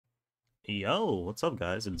Yo, what's up,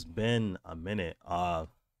 guys? It's been a minute.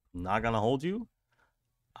 Not gonna hold you.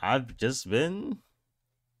 I've just been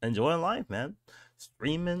enjoying life, man.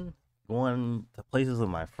 Streaming, going to places with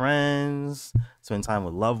my friends, spending time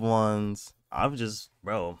with loved ones. I've just,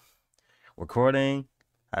 bro, recording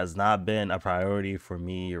has not been a priority for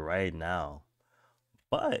me right now.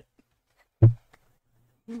 But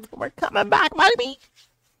we're coming back, baby.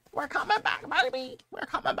 We're coming back, baby. We're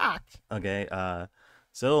coming back. Okay.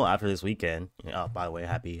 So after this weekend, by the way,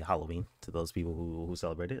 happy Halloween to those people who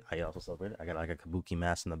celebrated. I also celebrated. I got like a kabuki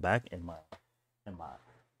mask in the back and and my and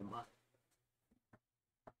my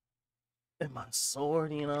and my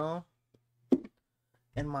sword,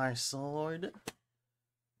 and my sword.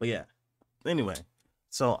 But yeah. Anyway,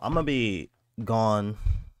 so I'm gonna be gone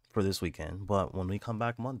for this weekend, but when we come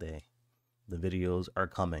back Monday, the videos are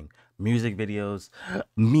coming. Music videos,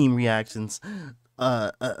 meme reactions,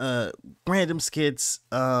 random skits.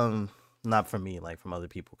 Not from me, like from other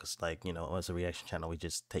people, because as a reaction channel, we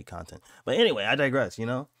just take content. But anyway, I digress.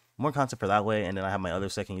 More content for that way, and then I have my other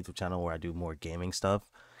second YouTube channel where I do more gaming stuff,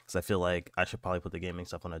 because I feel like I should probably put the gaming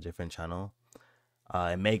stuff on a different channel,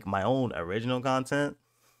 and make my own original content.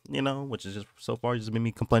 Which is just so far just been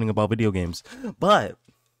me complaining about video games, but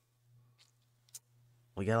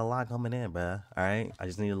we got a lot coming in, bruh. All right. I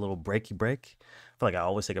just need a little breaky break. I feel like I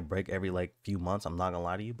always take a break every like few months. I'm not gonna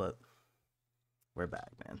lie to you, but we're back,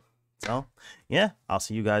 man. So yeah, I'll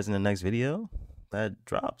see you guys in the next video that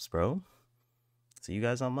drops, bro. See you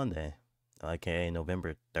guys on Monday, aka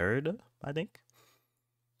November 3rd, I think.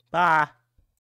 Bye.